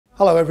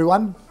Hello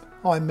everyone,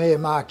 I'm Mayor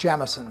Mark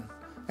Jamieson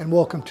and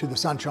welcome to the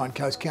Sunshine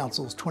Coast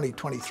Council's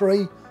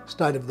 2023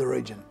 State of the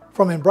Region.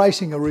 From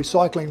embracing a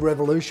recycling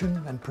revolution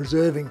and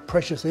preserving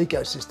precious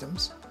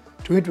ecosystems,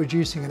 to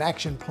introducing an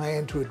action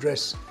plan to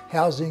address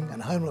housing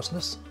and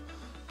homelessness,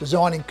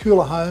 designing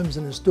cooler homes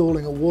and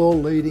installing a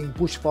world-leading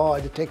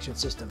bushfire detection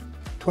system.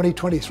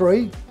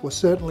 2023 was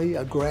certainly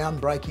a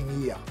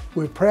groundbreaking year.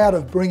 We're proud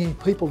of bringing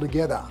people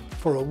together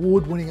for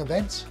award-winning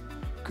events,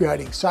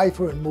 creating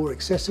safer and more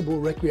accessible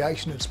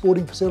recreation and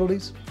sporting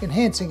facilities,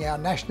 enhancing our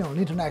national and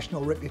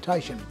international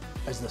reputation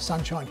as the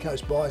Sunshine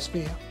Coast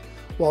biosphere,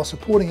 while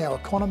supporting our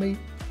economy,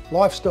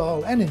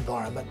 lifestyle and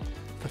environment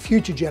for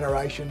future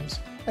generations,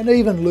 and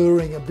even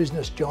luring a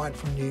business giant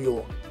from New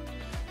York.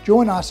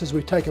 Join us as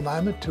we take a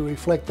moment to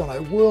reflect on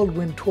a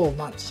whirlwind 12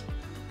 months,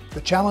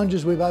 the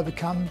challenges we've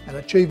overcome and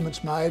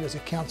achievements made as a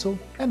council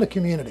and a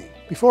community.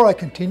 Before I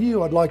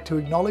continue, I'd like to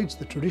acknowledge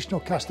the traditional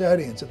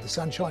custodians of the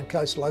Sunshine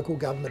Coast local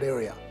government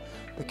area,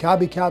 the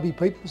Kabi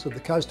peoples of the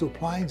coastal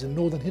plains and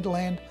northern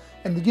hinterland,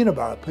 and the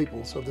Uniborough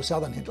peoples of the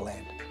southern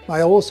hinterland. May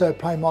I also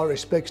pay my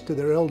respects to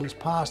their elders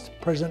past,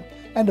 present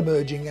and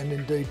emerging, and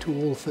indeed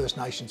to all First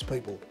Nations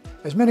people.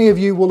 As many of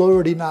you will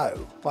already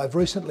know, I've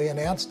recently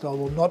announced I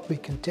will not be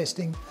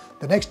contesting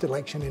the next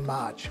election in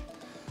March.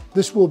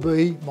 This will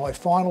be my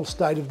final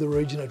State of the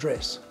Region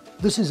address.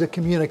 This is a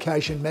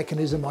communication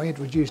mechanism I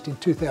introduced in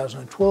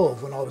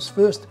 2012 when I was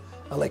first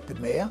elected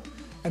Mayor,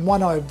 and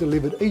one I have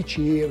delivered each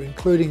year,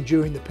 including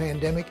during the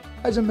pandemic,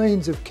 as a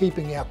means of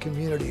keeping our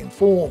community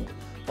informed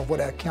of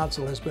what our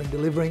council has been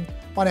delivering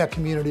on our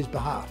community's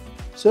behalf.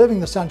 Serving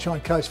the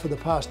Sunshine Coast for the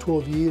past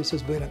 12 years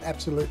has been an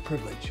absolute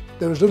privilege.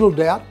 There is little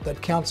doubt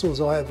that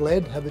councils I have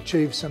led have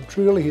achieved some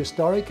truly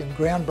historic and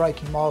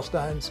groundbreaking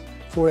milestones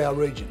for our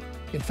region.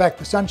 In fact,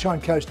 the Sunshine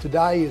Coast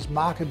today is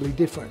markedly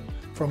different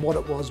from what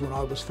it was when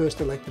I was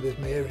first elected as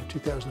Mayor in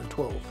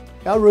 2012.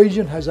 Our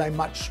region has a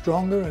much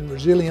stronger and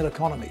resilient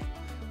economy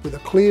with a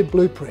clear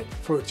blueprint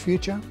for its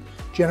future,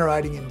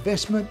 generating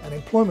investment and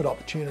employment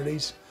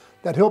opportunities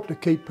that help to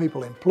keep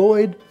people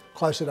employed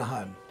closer to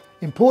home.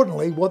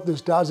 Importantly, what this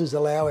does is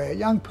allow our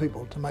young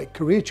people to make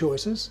career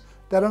choices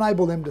that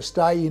enable them to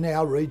stay in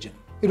our region.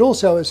 It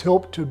also has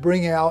helped to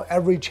bring our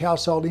average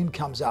household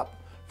incomes up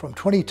from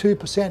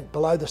 22%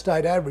 below the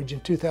state average in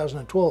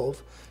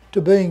 2012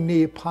 to being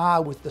near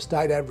par with the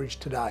state average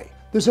today.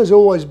 This has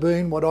always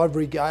been what I've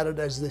regarded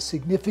as the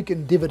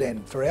significant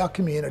dividend for our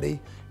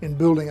community in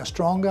building a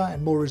stronger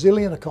and more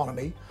resilient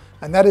economy,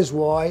 and that is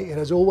why it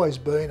has always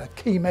been a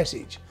key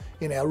message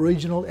in our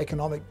regional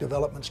economic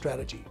development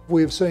strategy.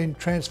 We have seen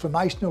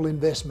transformational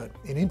investment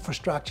in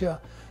infrastructure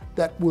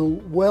that will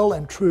well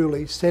and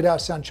truly set our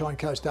Sunshine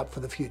Coast up for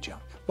the future,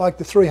 like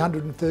the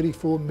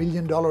 $334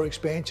 million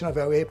expansion of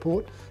our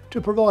airport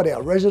to provide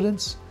our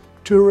residents,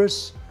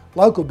 tourists,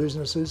 local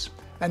businesses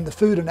and the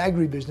food and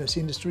agribusiness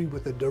industry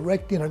with a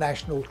direct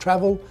international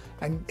travel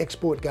and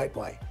export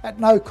gateway at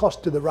no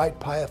cost to the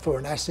ratepayer for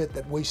an asset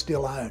that we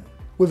still own.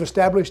 We've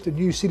established a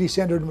new city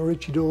centre in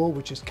Maroochydore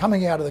which is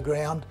coming out of the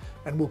ground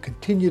and will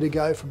continue to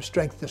go from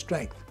strength to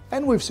strength.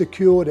 And we've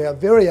secured our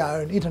very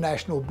own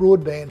international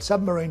broadband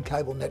submarine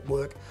cable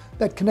network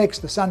that connects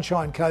the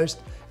Sunshine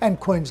Coast and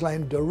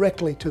Queensland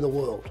directly to the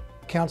world.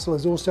 Council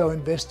has also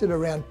invested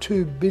around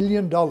 $2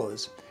 billion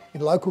in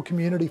local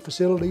community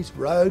facilities,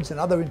 roads and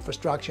other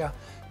infrastructure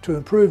to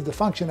improve the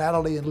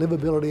functionality and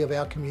livability of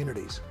our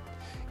communities.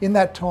 In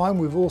that time,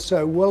 we've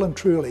also well and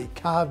truly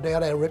carved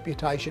out our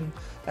reputation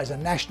as a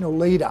national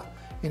leader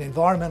in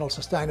environmental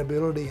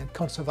sustainability and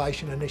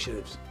conservation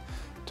initiatives.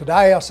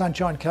 Today, our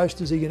Sunshine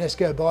Coast is a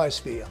UNESCO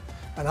biosphere,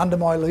 and under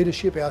my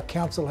leadership, our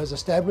council has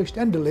established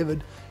and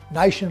delivered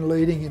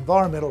nation-leading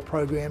environmental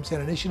programs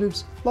and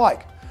initiatives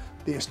like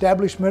the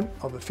establishment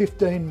of a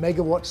 15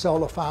 megawatt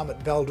solar farm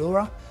at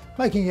Valdura,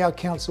 making our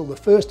council the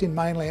first in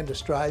mainland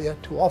Australia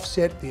to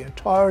offset the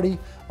entirety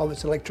of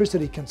its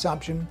electricity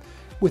consumption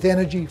with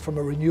energy from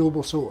a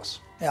renewable source.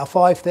 Our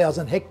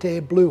 5,000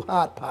 hectare Blue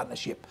Heart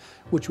partnership,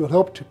 which will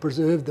help to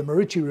preserve the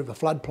Maroochy River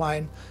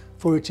floodplain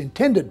for its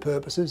intended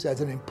purposes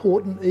as an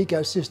important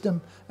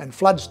ecosystem and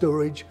flood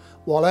storage,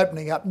 while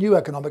opening up new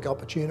economic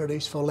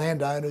opportunities for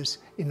landowners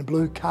in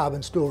blue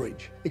carbon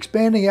storage.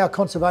 Expanding our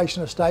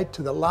conservation estate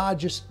to the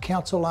largest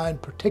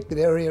council-owned protected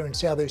area in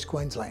southeast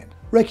Queensland.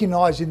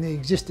 Recognising the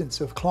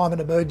existence of climate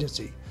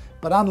emergency,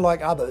 but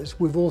unlike others,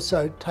 we've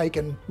also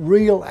taken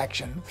real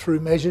action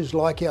through measures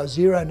like our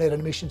Zero Net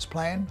Emissions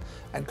Plan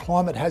and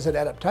Climate Hazard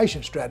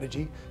Adaptation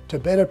Strategy to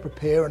better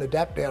prepare and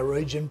adapt our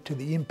region to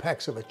the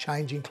impacts of a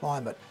changing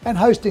climate, and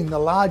hosting the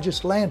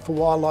largest Land for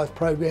Wildlife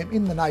program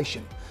in the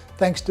nation,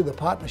 thanks to the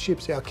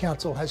partnerships our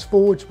council has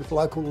forged with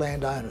local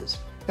landowners.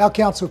 Our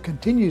council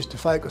continues to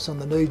focus on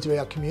the needs of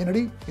our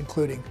community,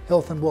 including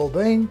health and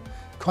wellbeing,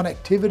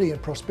 connectivity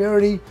and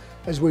prosperity,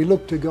 as we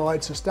look to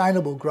guide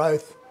sustainable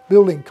growth,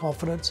 building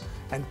confidence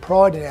and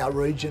pride in our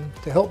region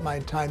to help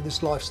maintain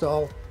this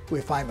lifestyle we're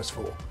famous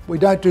for. We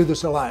don't do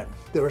this alone.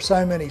 There are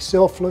so many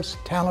selfless,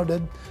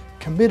 talented,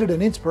 committed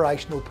and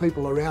inspirational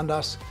people around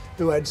us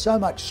who add so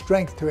much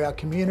strength to our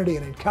community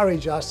and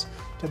encourage us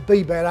to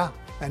be better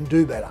and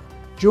do better.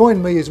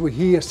 Join me as we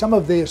hear some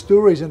of their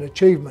stories and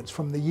achievements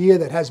from the year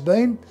that has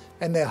been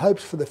and their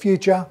hopes for the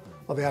future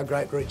of our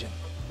great region.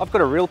 I've got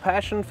a real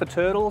passion for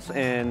turtles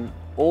and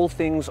all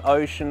things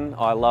ocean.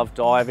 I love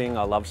diving,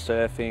 I love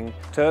surfing.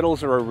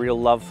 Turtles are a real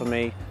love for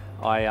me.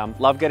 I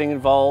love getting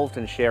involved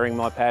and sharing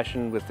my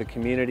passion with the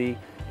community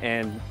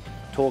and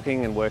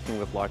talking and working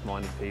with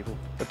like-minded people.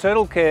 The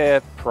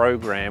TurtleCare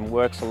program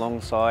works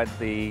alongside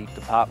the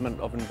Department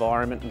of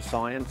Environment and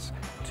Science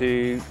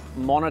to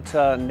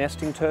monitor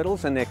nesting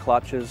turtles and their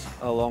clutches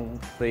along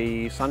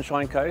the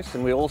Sunshine Coast,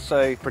 and we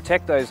also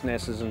protect those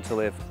nests until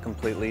they're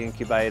completely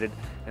incubated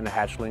and the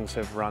hatchlings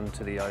have run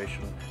to the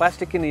ocean.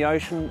 Plastic in the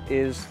ocean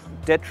is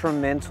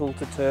detrimental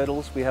to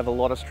turtles. We have a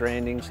lot of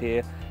strandings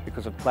here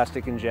because of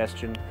plastic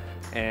ingestion,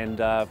 and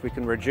if we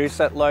can reduce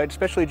that load,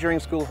 especially during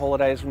school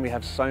holidays when we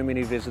have so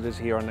many visitors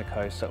here on the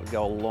coast, that would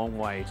go a long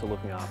way to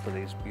looking after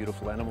these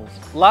beautiful animals.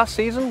 Last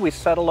season we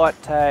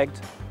satellite tagged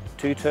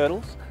 2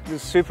 turtles. It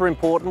was super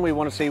important. We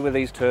want to see where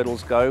these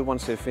turtles go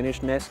once they've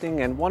finished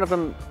nesting, and one of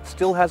them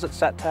still has its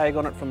sat tag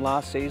on it from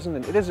last season,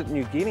 and it is at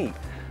New Guinea,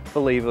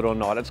 believe it or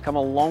not. It's come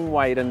a long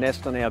way to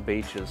nest on our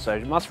beaches, so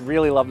you must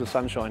really love the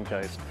Sunshine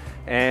Coast.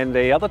 And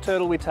the other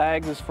turtle we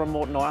tagged is from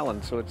Moreton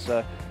Island, so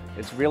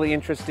it's really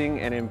interesting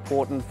and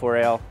important for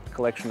our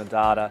collection of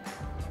data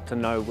to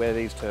know where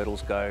these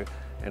turtles go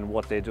and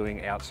what they're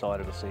doing outside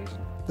of the season.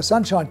 The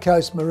Sunshine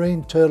Coast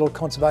Marine Turtle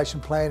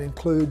Conservation Plan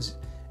includes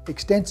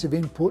extensive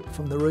input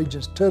from the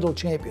region's turtle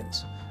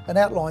champions and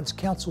outlines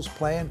Council's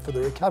plan for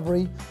the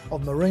recovery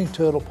of marine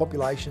turtle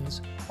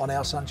populations on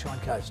our Sunshine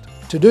Coast.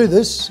 To do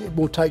this, it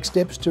will take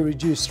steps to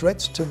reduce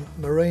threats to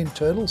marine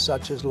turtles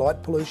such as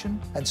light pollution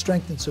and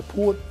strengthen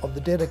support of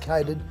the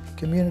dedicated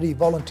community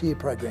volunteer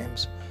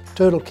programs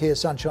TurtleCare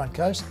Sunshine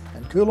Coast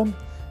and Coolum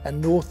and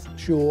North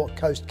Shore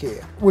Coast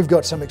Care. We've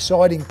got some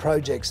exciting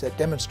projects that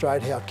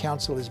demonstrate how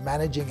Council is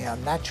managing our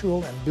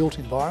natural and built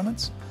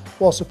environments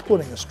while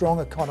supporting a strong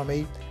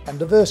economy and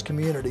diverse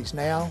communities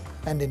now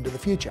and into the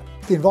future.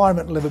 The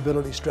Environment and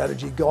Livability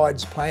Strategy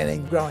guides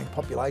planning, growing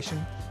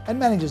population and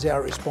manages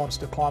our response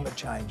to climate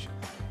change.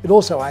 It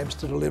also aims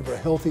to deliver a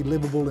healthy,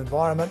 livable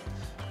environment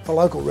for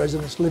local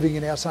residents living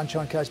in our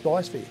Sunshine Coast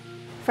biosphere.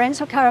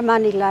 Friends of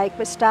Currimundi Lake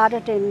was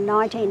started in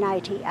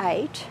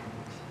 1988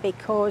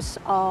 because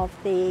of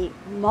the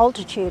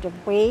multitude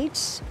of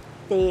weeds,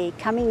 the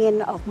coming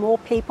in of more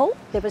people.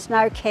 There was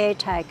no care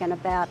taken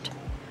about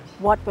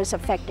what was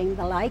affecting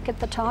the lake at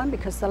the time,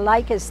 because the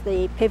lake is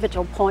the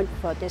pivotal point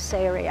for this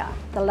area.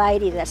 The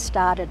lady that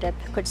started it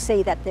could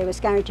see that there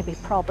was going to be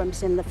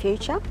problems in the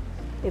future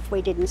if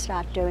we didn't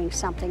start doing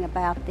something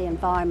about the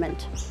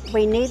environment.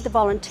 We need the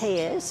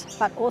volunteers,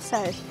 but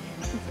also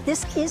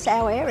this is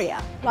our area.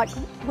 Like,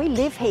 we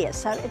live here,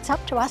 so it's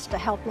up to us to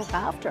help look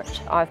after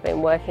it. I've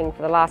been working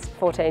for the last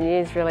 14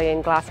 years really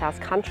in glasshouse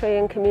country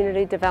and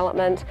community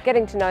development,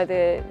 getting to know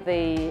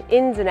the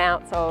ins and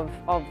outs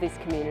of this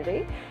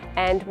community.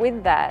 And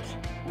with that,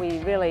 we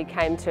really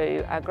came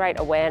to a great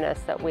awareness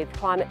that with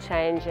climate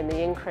change and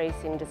the increase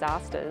in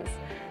disasters,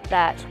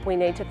 that we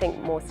need to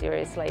think more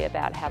seriously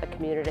about how the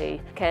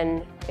community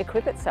can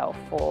equip itself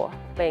for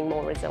being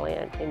more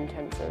resilient in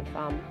terms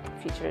of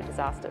future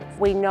disasters.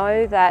 We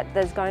know that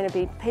there's going to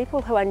be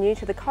people who are new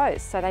to the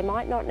coast, so they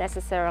might not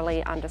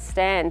necessarily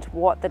understand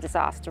what the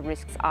disaster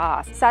risks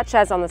are. Such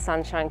as on the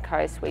Sunshine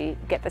Coast, we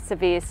get the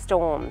severe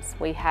storms,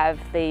 we have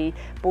the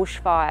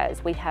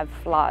bushfires, we have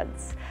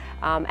floods,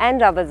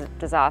 and other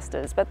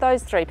disasters, but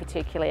those 3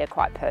 particularly are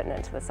quite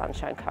pertinent to the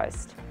Sunshine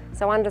Coast.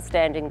 So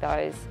understanding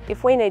those,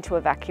 if we need to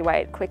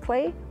evacuate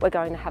quickly, we're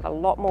going to have a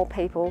lot more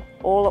people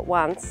all at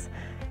once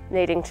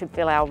needing to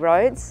fill our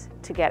roads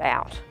to get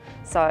out.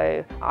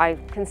 So I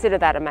consider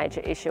that a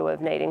major issue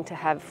of needing to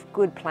have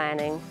good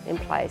planning in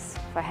place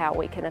for how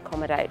we can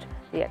accommodate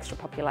the extra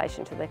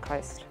population to the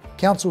coast.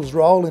 Council's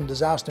role in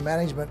disaster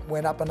management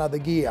went up another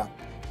gear,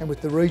 and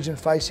with the region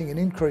facing an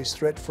increased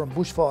threat from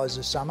bushfires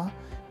this summer,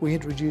 we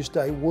introduced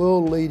a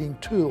world-leading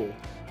tool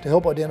to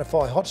help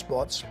identify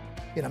hotspots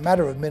in a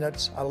matter of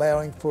minutes,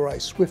 allowing for a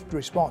swift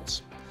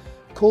response.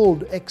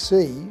 Called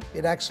XC,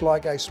 it acts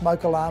like a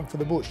smoke alarm for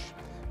the bush,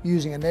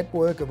 using a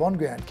network of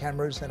on-ground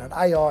cameras and an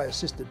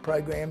AI-assisted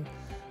program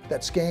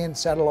that scans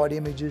satellite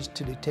images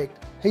to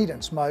detect heat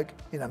and smoke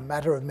in a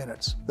matter of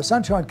minutes. The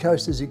Sunshine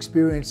Coast is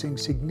experiencing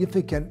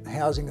significant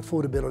housing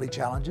affordability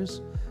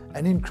challenges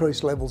and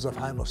increased levels of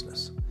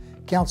homelessness.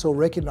 Council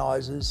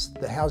recognises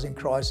the housing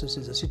crisis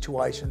is a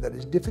situation that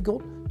is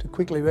difficult to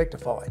quickly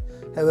rectify.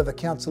 However,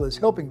 Council is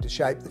helping to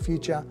shape the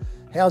future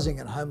housing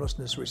and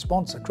homelessness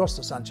response across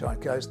the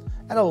Sunshine Coast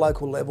at a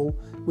local level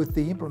with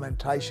the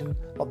implementation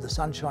of the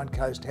Sunshine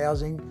Coast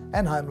Housing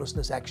and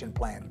Homelessness Action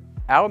Plan.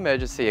 Our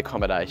emergency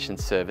accommodation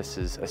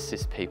services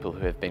assist people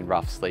who have been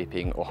rough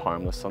sleeping or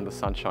homeless on the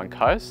Sunshine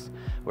Coast.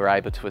 We're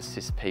able to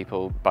assist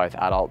people, both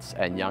adults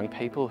and young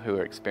people, who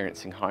are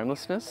experiencing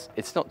homelessness.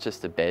 It's not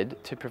just a bed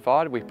to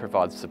provide, we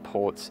provide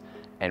supports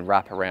and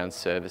wraparound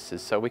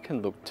services so we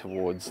can look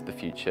towards the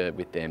future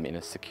with them in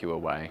a secure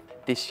way.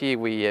 This year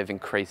we have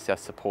increased our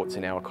supports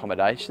in our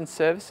accommodation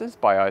services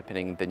by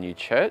opening the new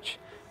church,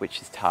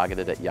 which is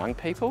targeted at young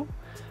people.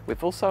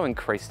 We've also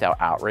increased our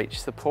outreach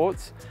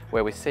supports,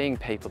 where we're seeing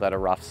people that are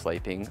rough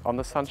sleeping on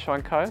the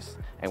Sunshine Coast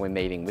and we're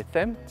meeting with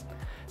them.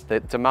 The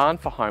demand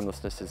for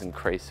homelessness has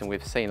increased, and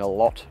we've seen a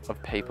lot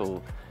of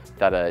people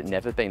that have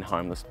never been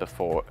homeless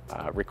before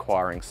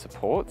requiring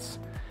supports.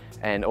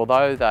 And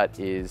although that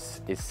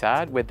is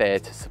sad, we're there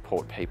to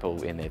support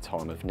people in their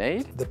time of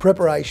need. The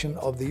preparation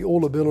of the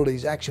All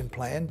Abilities Action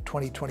Plan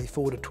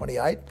 2024 to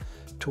 28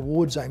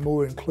 towards a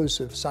more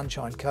inclusive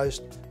Sunshine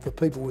Coast for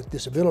people with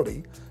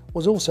disability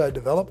was also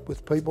developed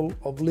with people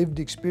of lived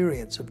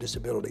experience of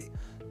disability,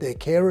 their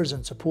carers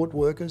and support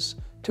workers,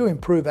 to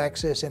improve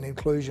access and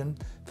inclusion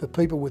for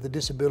people with a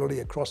disability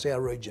across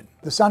our region.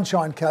 The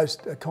Sunshine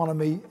Coast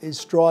economy is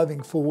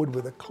striving forward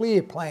with a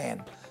clear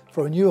plan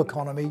for a new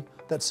economy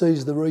that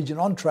sees the region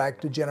on track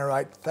to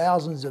generate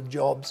thousands of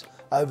jobs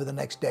over the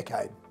next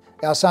decade.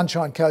 Our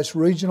Sunshine Coast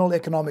Regional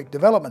Economic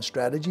Development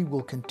Strategy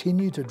will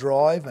continue to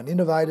drive an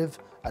innovative,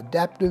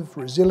 adaptive,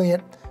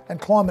 resilient and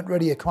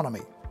climate-ready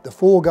economy. The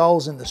 4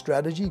 goals in the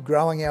strategy,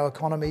 growing our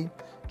economy,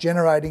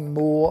 generating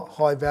more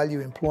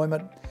high-value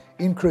employment,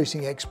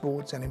 increasing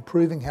exports and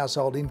improving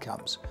household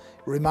incomes,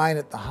 remain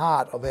at the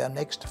heart of our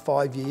next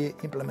 5-year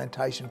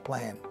implementation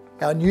plan.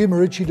 Our new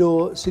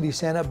Maroochydore City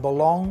Centre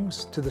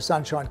belongs to the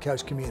Sunshine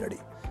Coast community.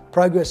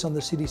 Progress on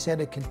the City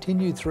Centre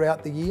continued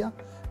throughout the year,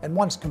 and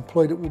once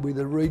completed will be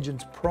the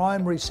region's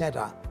primary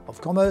centre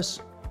of commerce,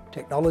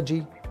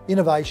 technology,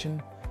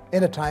 innovation,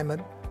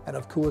 entertainment and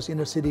of course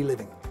inner city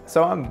living.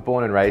 So I'm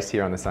born and raised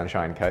here on the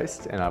Sunshine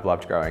Coast, and I've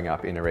loved growing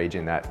up in a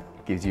region that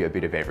gives you a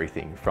bit of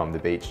everything, from the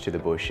beach to the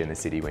bush and the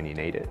city when you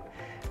need it.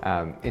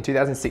 In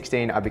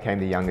 2016, I became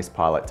the youngest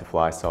pilot to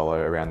fly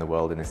solo around the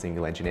world in a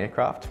single engine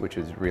aircraft, which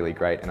was really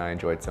great, and I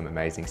enjoyed some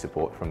amazing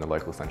support from the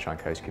local Sunshine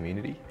Coast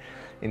community.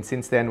 And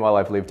since then, while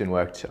I've lived and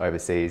worked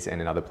overseas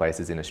and in other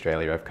places in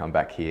Australia, I've come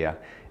back here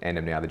and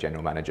am now the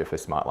General Manager for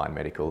Smartline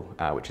Medical,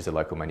 which is a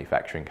local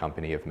manufacturing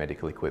company of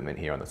medical equipment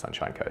here on the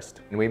Sunshine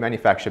Coast. And we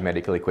manufacture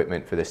medical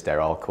equipment for the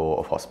sterile core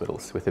of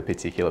hospitals, with a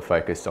particular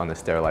focus on the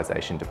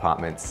sterilisation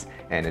departments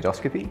and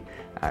endoscopy,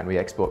 and we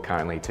export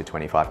currently to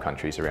 25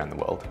 countries around the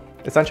world.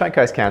 The Sunshine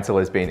Coast Council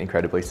has been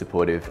incredibly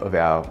supportive of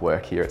our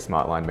work here at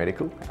Smartline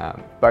Medical,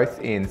 both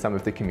in some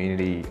of the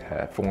community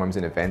forums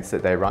and events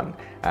that they run,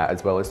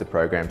 as well as the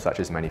programs such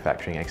as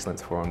Manufacturing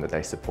Excellence Forum that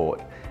they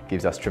support.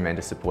 Gives us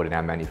tremendous support in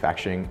our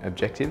manufacturing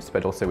objectives,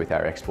 but also with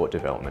our export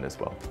development as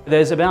well.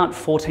 There's about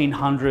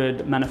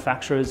 1,400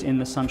 manufacturers in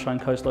the Sunshine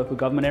Coast local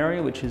government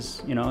area, which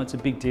is, it's a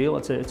big deal.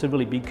 It's a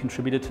really big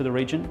contributor to the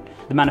region.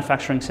 The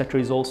manufacturing sector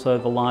is also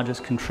the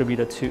largest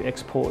contributor to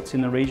exports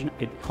in the region.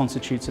 It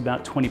constitutes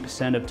about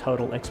 20% of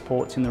total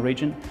exports in the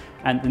region,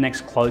 and the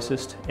next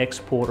closest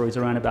exporter is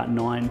around about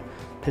 9%,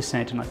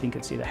 and I think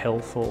it's either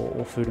health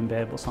or food and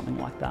bev or something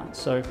like that.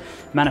 So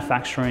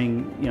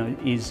manufacturing,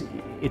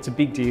 it's a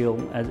big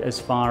deal as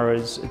far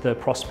as the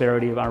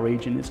prosperity of our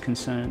region is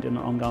concerned in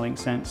an ongoing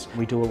sense.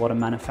 We do a lot of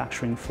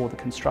manufacturing for the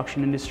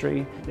construction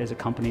industry. There's a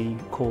company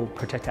called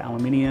Protector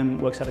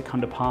Aluminium, works out of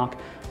Kunda Park,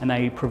 and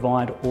they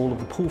provide all of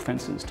the pool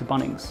fences to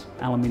Bunnings,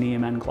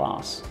 aluminium and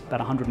glass. About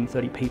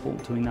 130 people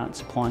doing that,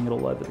 supplying it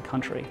all over the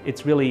country.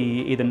 It's really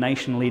either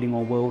nation-leading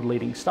or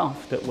world-leading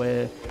stuff that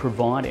we're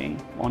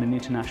providing on an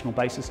international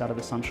basis out of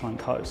the Sunshine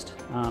Coast,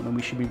 and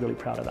we should be really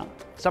proud of that.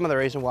 Some of the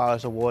reason why I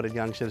was awarded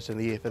Young Citizen of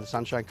the Year for the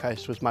Sunshine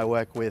Coast was my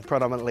work with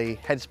predominantly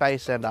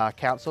Headspace and our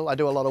council. I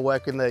do a lot of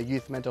work in the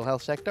youth mental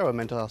health sector, or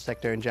mental health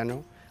sector in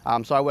general.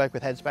 So I work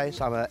with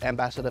Headspace. I'm an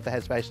ambassador for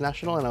Headspace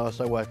National, and I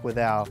also work with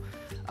our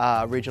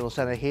regional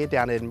centre here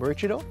down in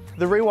Maroochydore.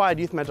 The Rewired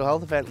Youth Mental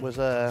Health event was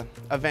an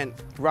event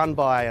run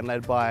by and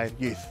led by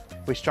youth.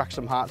 We struck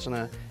some hearts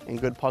in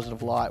good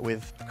positive light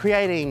with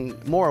creating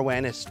more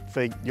awareness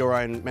for your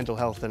own mental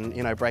health,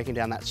 and breaking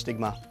down that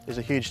stigma is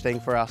a huge thing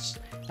for us,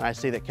 and I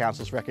see that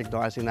council's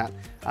recognising that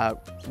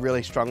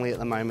really strongly at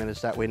the moment,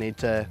 is that we need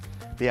to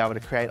be able to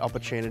create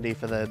opportunity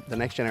for the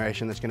next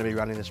generation that's going to be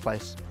running this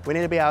place. We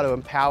need to be able to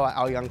empower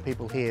our young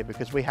people here,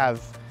 because we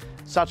have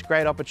such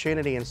great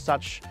opportunity and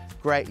such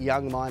great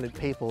young-minded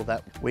people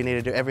that we need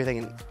to do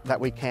everything that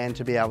we can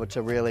to be able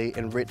to really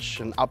enrich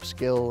and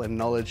upskill and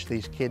knowledge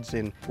these kids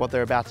in what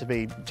they're about to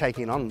be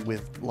taking on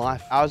with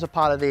life. I was a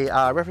part of the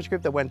reference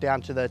group that went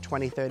down to the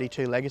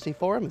 2032 Legacy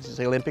Forum. This is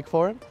the Olympic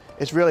Forum.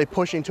 It's really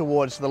pushing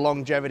towards the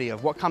longevity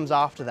of what comes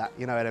after that,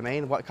 you know what I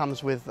mean? What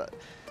comes with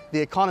the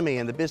economy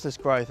and the business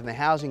growth and the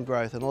housing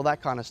growth and all that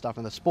kind of stuff,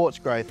 and the sports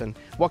growth, and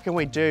what can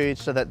we do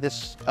so that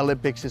this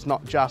Olympics is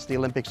not just the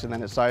Olympics and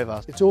then it's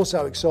over. It's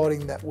also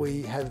exciting that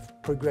we have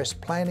progressed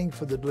planning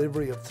for the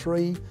delivery of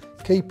 3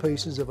 key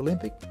pieces of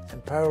Olympic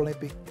and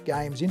Paralympic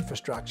Games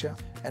infrastructure: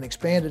 an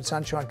expanded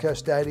Sunshine Coast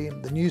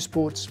Stadium, the new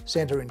sports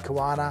centre in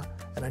Kawana,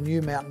 and a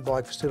new mountain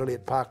bike facility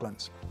at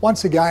Parklands.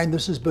 Once again,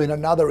 this has been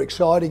another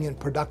exciting and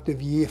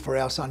productive year for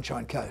our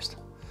Sunshine Coast.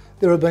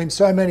 There have been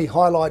so many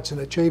highlights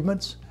and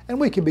achievements, and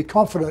we can be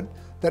confident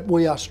that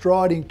we are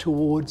striding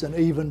towards an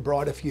even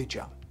brighter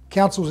future.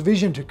 Council's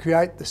vision to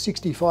create the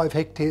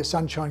 65-hectare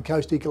Sunshine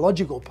Coast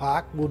Ecological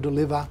Park will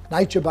deliver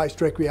nature-based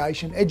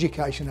recreation,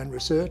 education and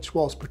research,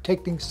 whilst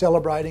protecting,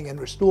 celebrating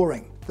and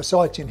restoring the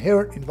site's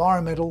inherent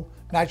environmental,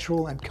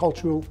 natural and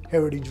cultural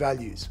heritage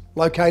values.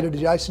 Located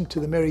adjacent to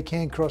the Mary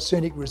Cairncross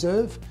Scenic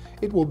Reserve,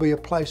 it will be a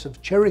place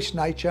of cherished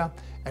nature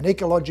and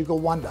ecological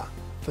wonder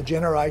for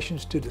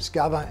generations to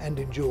discover and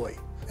enjoy.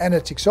 And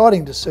it's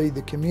exciting to see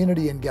the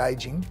community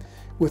engaging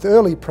with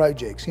early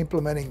projects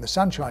implementing the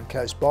Sunshine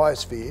Coast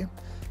Biosphere,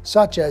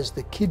 such as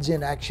the Kids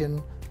in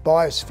Action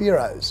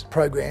Biospheros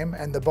program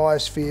and the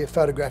Biosphere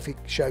Photographic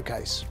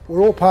Showcase.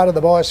 We're all part of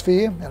the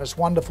Biosphere and it's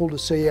wonderful to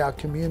see our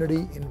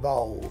community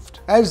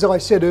involved. As I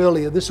said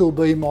earlier, this will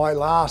be my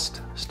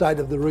last State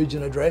of the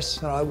Region address,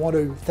 and I want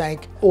to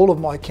thank all of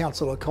my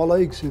councillor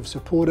colleagues who've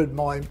supported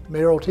my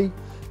mayoralty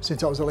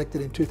since I was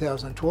elected in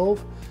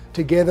 2012.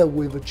 Together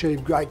we've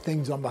achieved great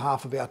things on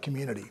behalf of our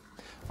community.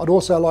 I'd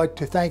also like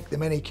to thank the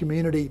many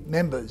community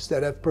members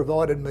that have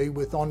provided me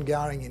with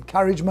ongoing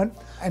encouragement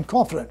and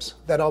confidence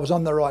that I was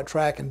on the right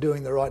track and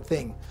doing the right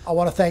thing. I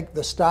want to thank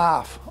the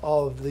staff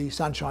of the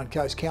Sunshine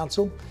Coast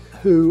Council,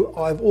 who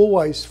I've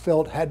always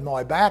felt had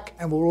my back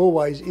and were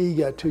always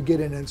eager to get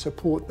in and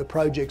support the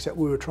projects that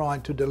we were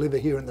trying to deliver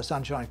here in the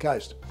Sunshine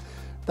Coast.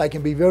 They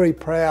can be very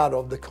proud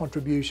of the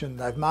contribution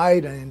they've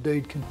made and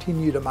indeed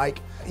continue to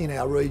make in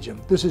our region.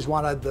 This is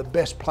one of the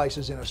best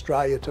places in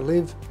Australia to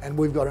live, and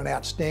we've got an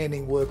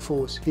outstanding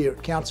workforce here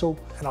at Council,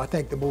 and I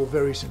thank them all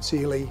very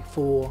sincerely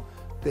for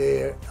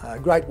their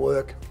great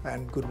work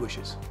and good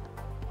wishes.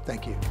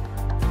 Thank you.